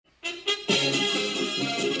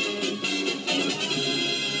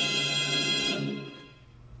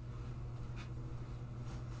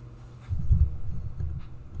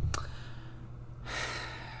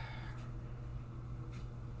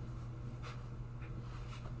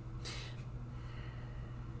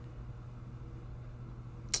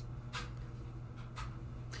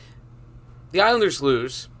the Islanders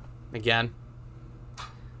lose again.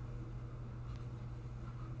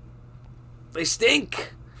 They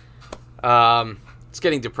stink. It's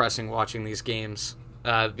getting depressing watching these games.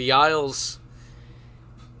 The Isles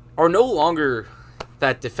are no longer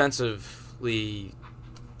that defensively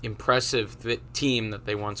impressive team that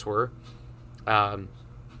they once were. A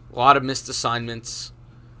lot of missed assignments.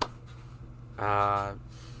 Guess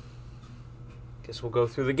we'll go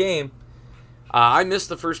through the game. I missed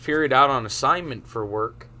the first period out on assignment for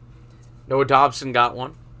work. Noah Dobson got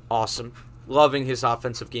one. Awesome. Loving his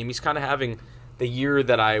offensive game. He's kind of having the year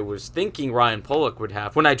that I was thinking Ryan Pulock would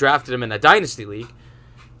have when I drafted him in a Dynasty League.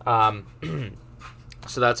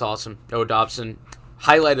 So that's awesome. Noah Dobson,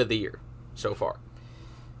 highlight of the year so far.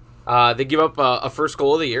 They give up a first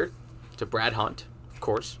goal of the year to Brad Hunt, of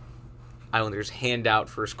course. Islanders hand out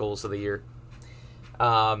first goals of the year.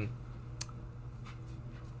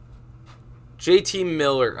 JT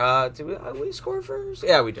Miller. Did we score first?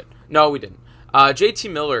 Yeah, we did. No, we didn't.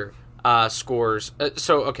 JT Miller scores.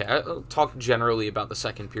 Okay, I'll talk generally about the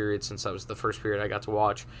second period since that was the first period I got to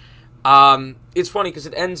watch. It's funny because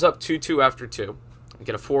it ends up 2-2 after 2. We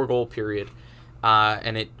get a 4-goal period,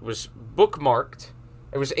 and it was bookmarked.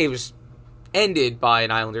 It was ended by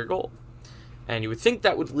an Islander goal. And you would think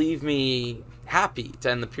that would leave me happy to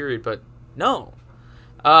end the period, but no.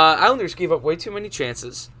 Islanders gave up way too many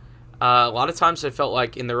chances. A lot of times I felt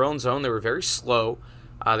like in their own zone they were very slow.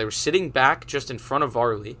 They were sitting back just in front of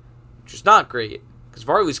Varley, which is not great because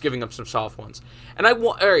Varley's giving up some soft ones. And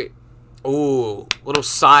all right, little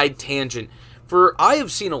side tangent. I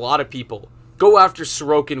have seen a lot of people go after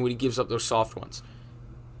Sorokin when he gives up those soft ones.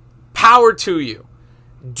 Power to you.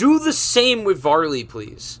 Do the same with Varley,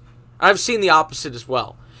 please. I've seen the opposite as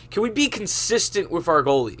well. Can we be consistent with our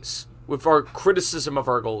goalies? With our criticism of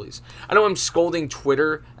our goalies? I know I'm scolding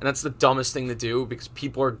Twitter, and that's the dumbest thing to do because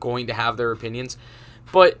people are going to have their opinions.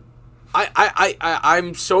 But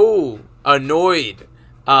I'm so annoyed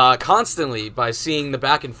constantly by seeing the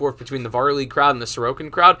back and forth between the Varley crowd and the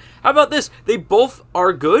Sorokin crowd. How about this? They both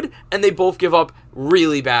are good, and they both give up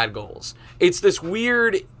really bad goals. It's this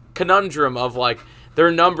weird conundrum of, like,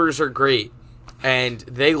 their numbers are great, and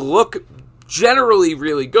they look generally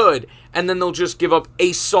really good, and then they'll just give up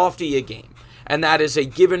a softie a game. And that is a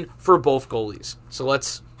given for both goalies. So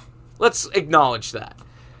let's acknowledge that.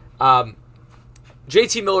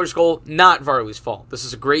 JT Miller's goal, not Varley's fault. This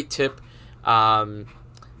is a great tip.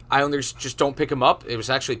 Islanders just don't pick him up. It was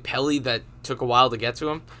actually Pelly that took a while to get to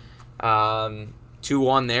him.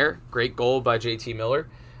 2-1 there. Great goal by JT Miller.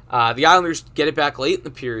 The Islanders get it back late in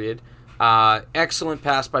the period. Excellent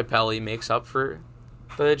pass by Pelly. Makes up for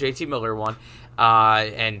the JT Miller one.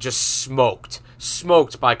 And just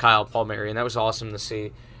smoked by Kyle Palmieri. And that was awesome to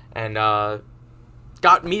see. And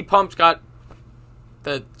got me pumped. Got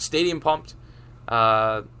the stadium pumped.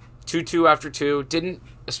 2-2 after 2. Didn't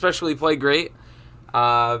especially play great.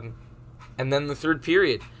 And then the third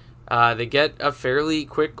period, they get a fairly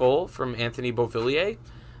quick goal from Anthony Beauvillier.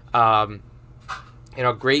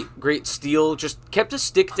 Great steal. Just kept a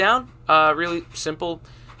stick down. Really simple.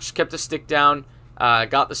 Just kept a stick down.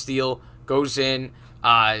 Got the steal. Goes in.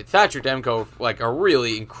 Thatcher Demko, like a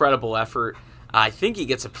really incredible effort. I think he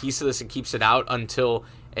gets a piece of this and keeps it out until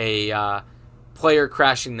a player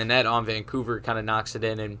crashing the net on Vancouver kind of knocks it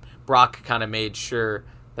in, and Brock kind of made sure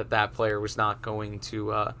that player was not going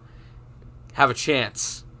to have a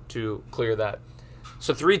chance to clear that.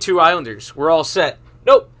 So 3-2 Islanders. We're all set.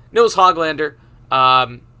 Nope. Nils Hoglander.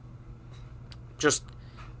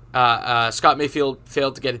 Scott Mayfield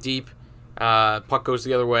failed to get it deep. Puck goes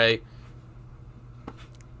the other way.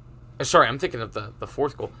 Sorry, I'm thinking of the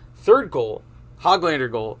fourth goal. Third goal,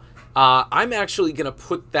 Hoglander goal. I'm actually going to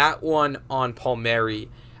put that one on Palmieri.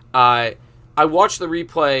 I watched the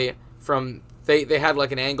replay from... They had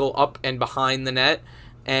like an angle up and behind the net,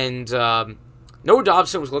 and Noah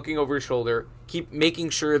Dobson was looking over his shoulder, keep making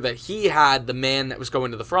sure that he had the man that was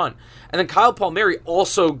going to the front. And then Kyle Palmieri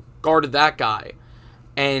also guarded that guy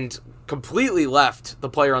and completely left the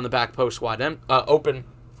player on the back post wide open,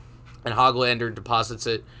 and Hoglander deposits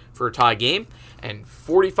it for a tie game. And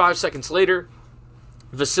 45 seconds later,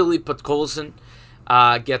 Vasily Podkolzin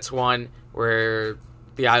gets one where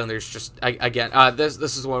the Islanders just, again, this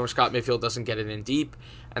is the one where Scott Mayfield doesn't get it in deep,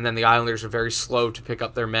 and then the Islanders are very slow to pick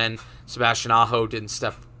up their men. Sebastian Aho didn't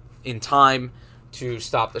step in time to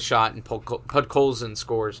stop the shot, and Podkolzin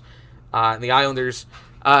scores. And the Islanders,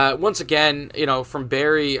 once again, from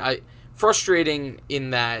Barrie, frustrating in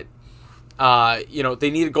that, they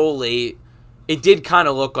need a goal late. It did kind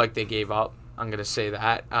of look like they gave up. I'm going to say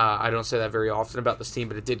that. I don't say that very often about this team,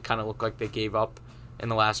 but it did kind of look like they gave up in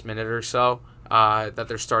the last minute or so. that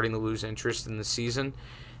they're starting to lose interest in the season,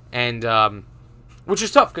 and which is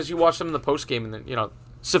tough because you watch them in the post game and then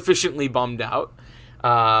sufficiently bummed out,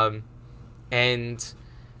 and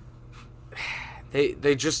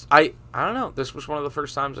they just I don't know. This was one of the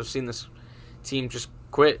first times I've seen this team just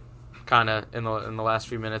quit kind of in the last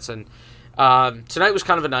few minutes, and tonight was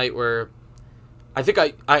kind of a night where I think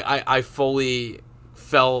I fully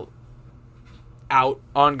fell out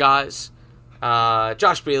on guys.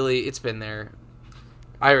 Josh Bailey, it's been there.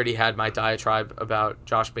 I already had my diatribe about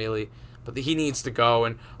Josh Bailey, but he needs to go.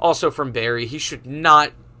 And also from Barry, he should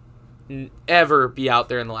not ever be out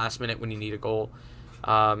there in the last minute when you need a goal.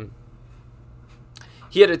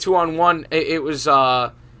 He had a 2-on-1. It was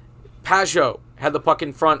Pajot had the puck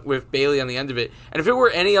in front with Bailey on the end of it. And if it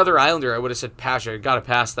were any other Islander, I would have said Pajot, got to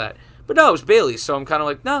pass that. But no, it was Bailey. So I'm kind of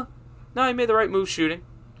like, no, he made the right move shooting.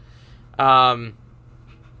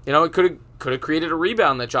 It could have created a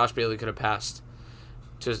rebound that Josh Bailey could have passed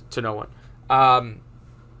to no one.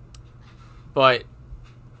 But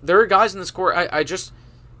there are guys in this core. I just,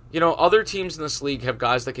 other teams in this league have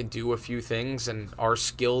guys that can do a few things and are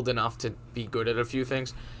skilled enough to be good at a few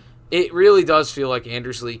things. It really does feel like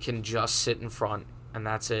Anders Lee can just sit in front, and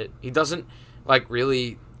that's it. He doesn't,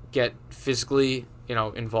 really get physically,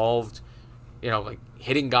 involved,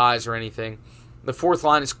 hitting guys or anything. The fourth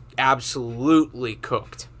line is absolutely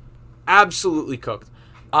cooked. Absolutely cooked.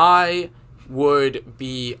 I would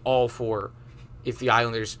be all for if the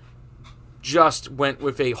Islanders just went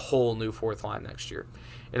with a whole new fourth line next year.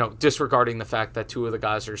 Disregarding the fact that two of the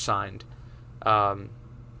guys are signed. I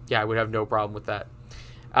would have no problem with that.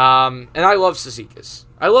 And I love Cizikas.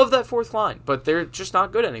 I love that fourth line, but they're just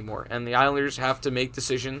not good anymore. And the Islanders have to make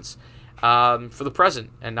decisions for the present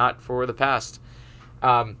and not for the past.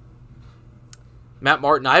 Matt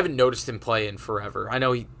Martin, I haven't noticed him play in forever. I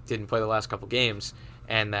know he didn't play the last couple games,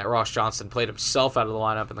 and that Ross Johnston played himself out of the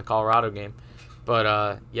lineup in the Colorado game.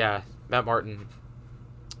 But, Matt Martin,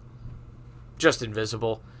 just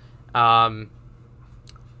invisible. Anders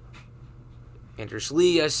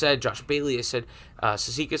Lee, I said. Josh Bailey, I said.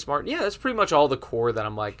 Cizikas, Martin. Yeah, that's pretty much all the core that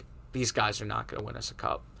I'm like, these guys are not going to win us a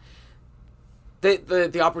cup.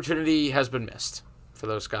 The opportunity has been missed for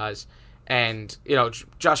those guys. And,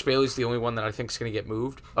 Josh Bailey's the only one that I think is going to get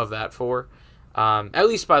moved of that four. At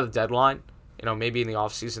least by the deadline. Maybe in the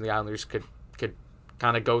offseason the Islanders could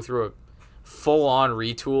kind of go through a full-on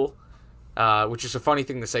retool, which is a funny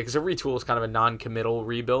thing to say because a retool is kind of a non-committal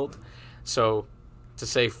rebuild. So to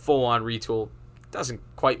say full-on retool doesn't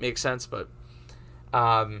quite make sense, but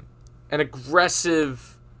an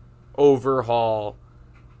aggressive overhaul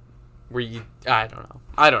where I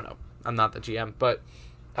don't know. I'm not the GM, but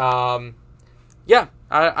I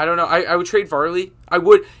don't know. I would trade Varley. I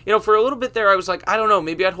would, for a little bit there, I was like, I don't know,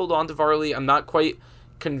 maybe I'd hold on to Varley. I'm not quite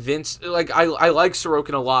convinced. I like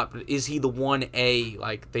Sorokin a lot, but is he the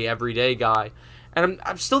 1A, the everyday guy? And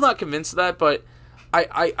I'm still not convinced of that, but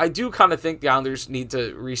I do kind of think the Islanders need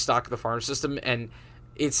to restock the farm system, and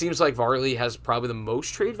it seems like Varley has probably the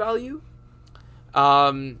most trade value.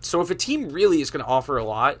 So if a team really is going to offer a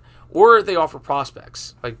lot, or they offer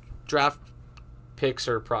prospects, like draft picks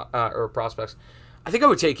or prospects, I think I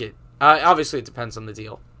would take it. Obviously, it depends on the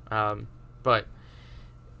deal. But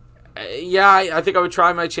I think I would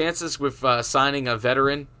try my chances with signing a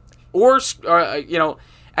veteran, or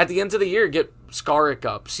at the end of the year, get Skaric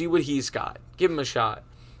up, see what he's got, give him a shot,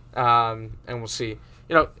 and we'll see.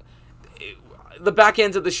 The back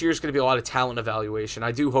end of this year is going to be a lot of talent evaluation.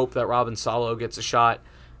 I do hope that Robin Salo gets a shot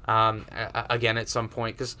again at some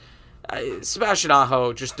point, because Sebastian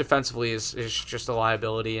Aho just defensively is just a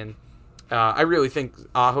liability, and I really think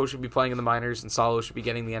Aho should be playing in the minors and Salo should be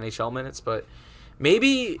getting the NHL minutes, but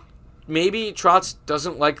maybe Trotz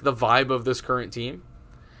doesn't like the vibe of this current team,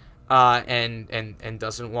 and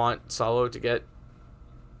doesn't want Salo to get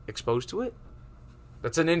exposed to it.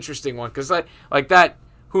 That's an interesting one, because like that,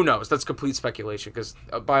 who knows? That's complete speculation, because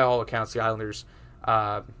by all accounts, the Islanders,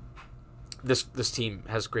 this team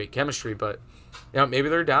has great chemistry, but maybe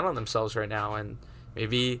they're down on themselves right now, and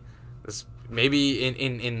maybe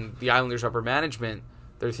in the Islanders' upper management,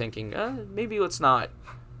 they're thinking, maybe let's not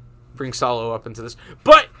bring Salo up into this.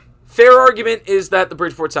 But fair argument is that the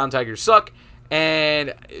Bridgeport Sound Tigers suck,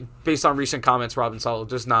 and based on recent comments, Robin Salo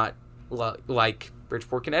does not like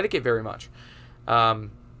Bridgeport, Connecticut very much.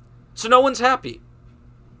 So no one's happy.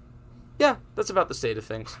 Yeah, that's about the state of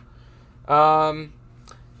things. Don't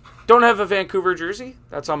have a Vancouver jersey.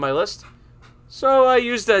 That's on my list. So I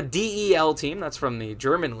used a DEL team. That's from the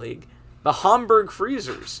German league. The Hamburg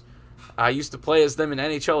Freezers. I used to play as them in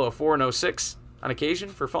NHL 04 and 06 on occasion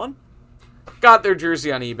for fun. Got their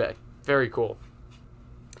jersey on eBay. Very cool.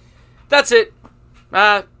 That's it.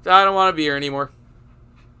 I don't want to be here anymore.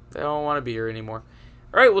 I don't want to be here anymore.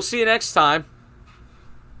 All right, we'll see you next time.